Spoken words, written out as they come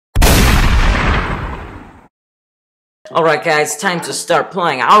Alright guys, time to start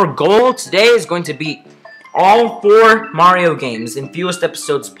playing. Our goal today is going to be all 4 Mario games in fewest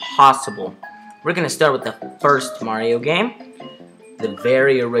episodes possible. We're going to start with the first Mario game, the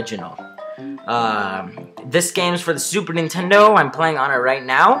very original. This game's for the Super Nintendo. I'm playing on it right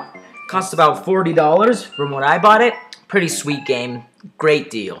now. Cost about $40 from when I bought it. Pretty sweet game.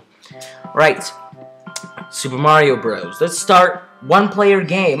 Great deal. Right, Super Mario Bros. Let's start one-player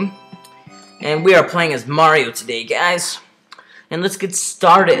game. And we are playing as Mario today, guys. And let's get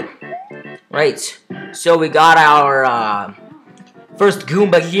started. Right, so we got our first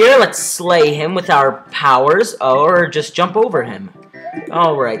Goomba here. Let's slay him with our powers, or just jump over him.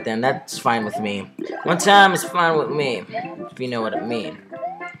 Alright then, that's fine with me. One time is fine with me, if you know what I mean.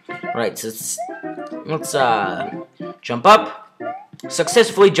 Right, so let's jump up.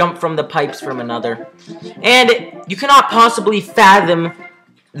 Successfully jump from the pipes from another. And you cannot possibly fathom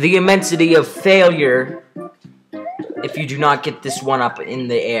the immensity of failure if you do not get this one up in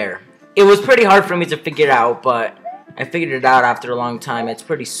the air. It was pretty hard for me to figure out, but I figured it out after a long time. It's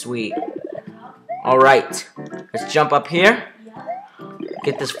pretty sweet. Alright, let's jump up here.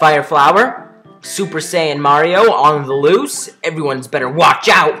 Get this fire flower. Super Saiyan Mario on the loose. Everyone's better watch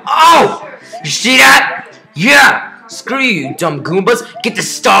out. Oh! You see that? Yeah! Screw you, dumb Goombas. Get the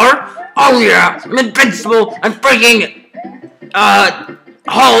star? Oh yeah! I'm invincible! I'm freaking...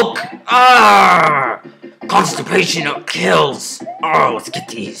 Hulk! Constipation kills! Oh, let's get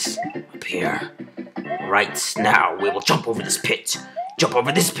these up here. Right, now we will jump over this pit. Jump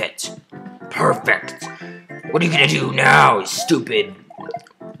over this pit. Perfect. What are you gonna do now, stupid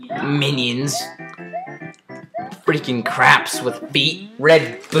minions? Freaking craps with feet,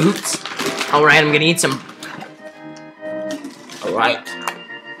 red boots. Alright, I'm gonna eat some. Alright.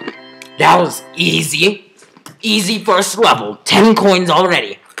 That was easy. Easy first level. 10 coins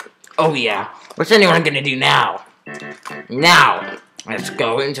already. Oh yeah. What's anyone gonna do now? Now, let's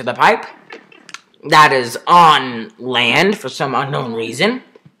go into the pipe. That is on land for some unknown reason.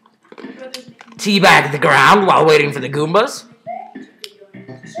 Teabag the ground while waiting for the Goombas.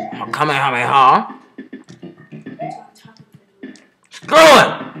 Oh, Kamehameha. Screw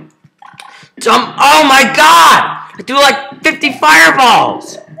it! Jump! Oh my god! I threw like 50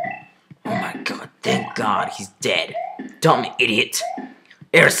 fireballs! Oh my god, thank god he's dead. Dumb idiot.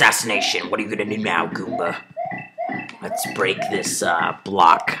 Air assassination. What are you gonna do now, Goomba? Let's break this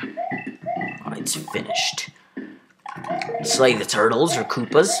block. Oh, it's finished. Slay the turtles or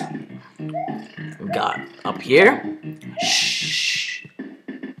Koopas. We got up here. Shh.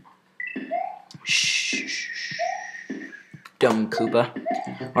 Shh. Dumb Koopa.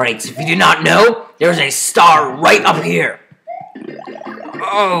 Alright, so if you do not know, there's a star right up here.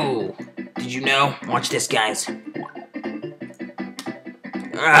 Oh. Did you know? Watch this, guys.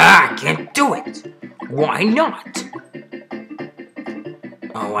 I can't do it. Why not?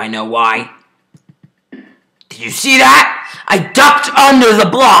 Oh, I know why. Did you see that? I ducked under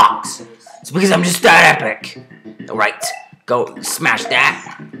the blocks. It's because I'm just that epic. Alright, go smash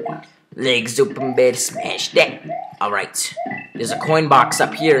that. Legs open, bed, smash that. Alright, there's a coin box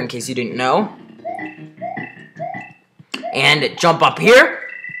up here in case you didn't know. And jump up here.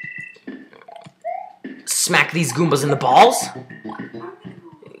 Smack these Goombas in the balls.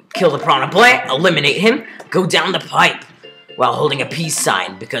 Kill the Piranha Plant, eliminate him, go down the pipe while holding a peace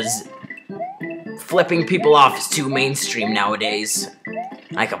sign because flipping people off is too mainstream nowadays.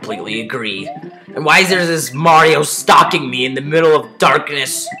 I completely agree. And why is there this Mario stalking me in the middle of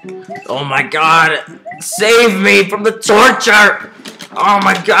darkness? Oh my god, save me from the torture! Oh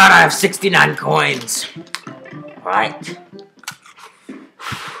my god, I have 69 coins. Alright.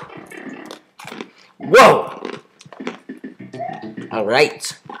 Whoa!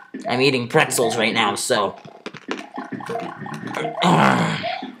 Alright. I'm eating pretzels right now, so... I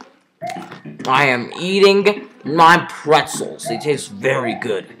am eating my pretzels. They taste very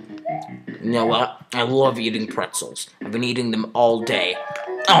good. You know what? I love eating pretzels. I've been eating them all day.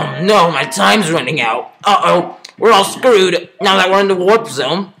 Oh no, my time's running out. Uh-oh. We're all screwed now that we're in the warp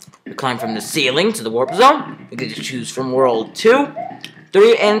zone. We climb from the ceiling to the warp zone. We get to choose from world 2,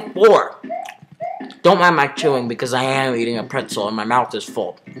 3, and 4. Don't mind my chewing because I am eating a pretzel and my mouth is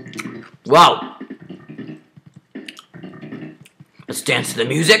full. Wow. Let's dance to the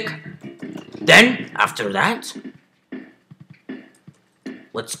music. Then, after that,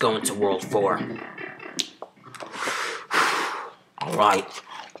 let's go into World 4. Alright.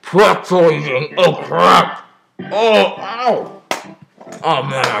 Pretzel eating. Oh crap. Oh, ow. Oh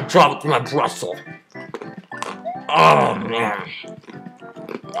man, I dropped my pretzel. Oh man.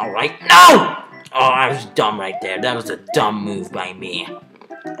 Alright. No! Oh, I was dumb right there. That was a dumb move by me. Oh,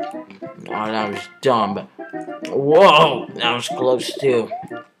 that was dumb. Whoa, that was close too.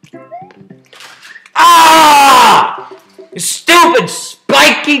 Ah! You stupid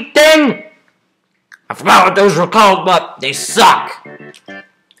spiky thing! I forgot what those were called, but they suck.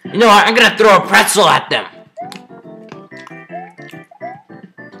 You know what? I'm gonna throw a pretzel at them.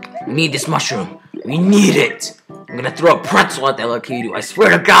 We need this mushroom. We need it. I'm gonna throw a pretzel at that Lakitu. I swear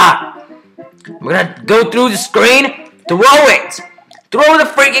to God. I'm gonna go through the screen, throw it. Throw the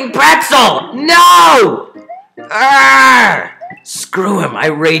freaking pretzel. No! Arrgh! Screw him. I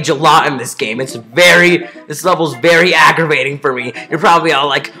rage a lot in this game. This level's very aggravating for me. You're probably all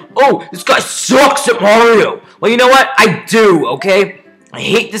like, oh, this guy sucks at Mario. Well, you know what? I do, okay? I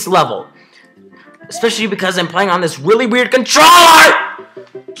hate this level. Especially because I'm playing on this really weird controller!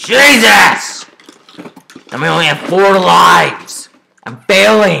 Jesus! And we only have 4 lives. I'm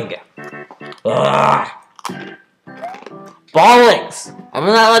failing. Ugh. Ballings! I'm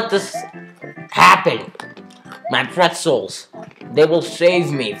gonna let this happen. My pretzels. They will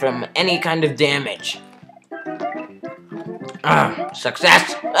save me from any kind of damage.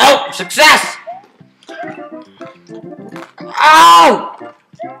 Success! Oh! Success! Oh!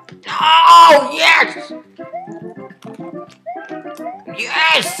 Oh, yes!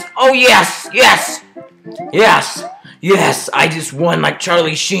 Yes! Oh, yes! Yes! Yes! Yes! I just won like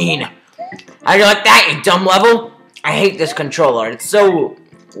Charlie Sheen. How do you like that, you dumb level? I hate this controller. It's so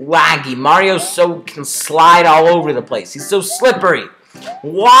laggy. Mario can slide all over the place. He's so slippery.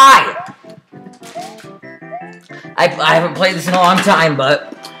 Why? I haven't played this in a long time,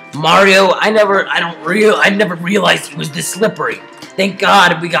 but Mario, I never realized he was this slippery. Thank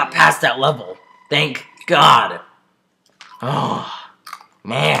God we got past that level. Thank God. Oh,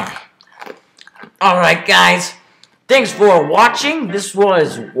 man. Alright, guys. Thanks for watching. This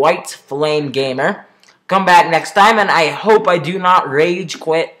was WhiteFlameGamer. Come back next time, and I hope I do not rage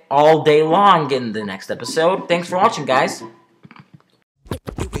quit all day long in the next episode. Thanks for watching, guys.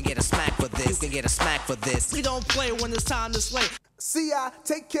 You can get a smack for this. You can get a smack for this. We don't play when it's time to slay. See, I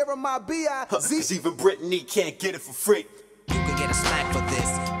take care of my B.I.Z. Even Brittany can't get it for free. You can get a smack for this.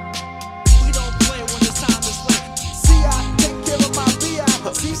 We don't play when it's time to slay. See, I take care of my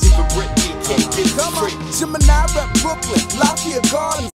B.I.Z. Even Brittany can't get it for Come free. on, Jemini rep Brooklyn, Lafayette Garden.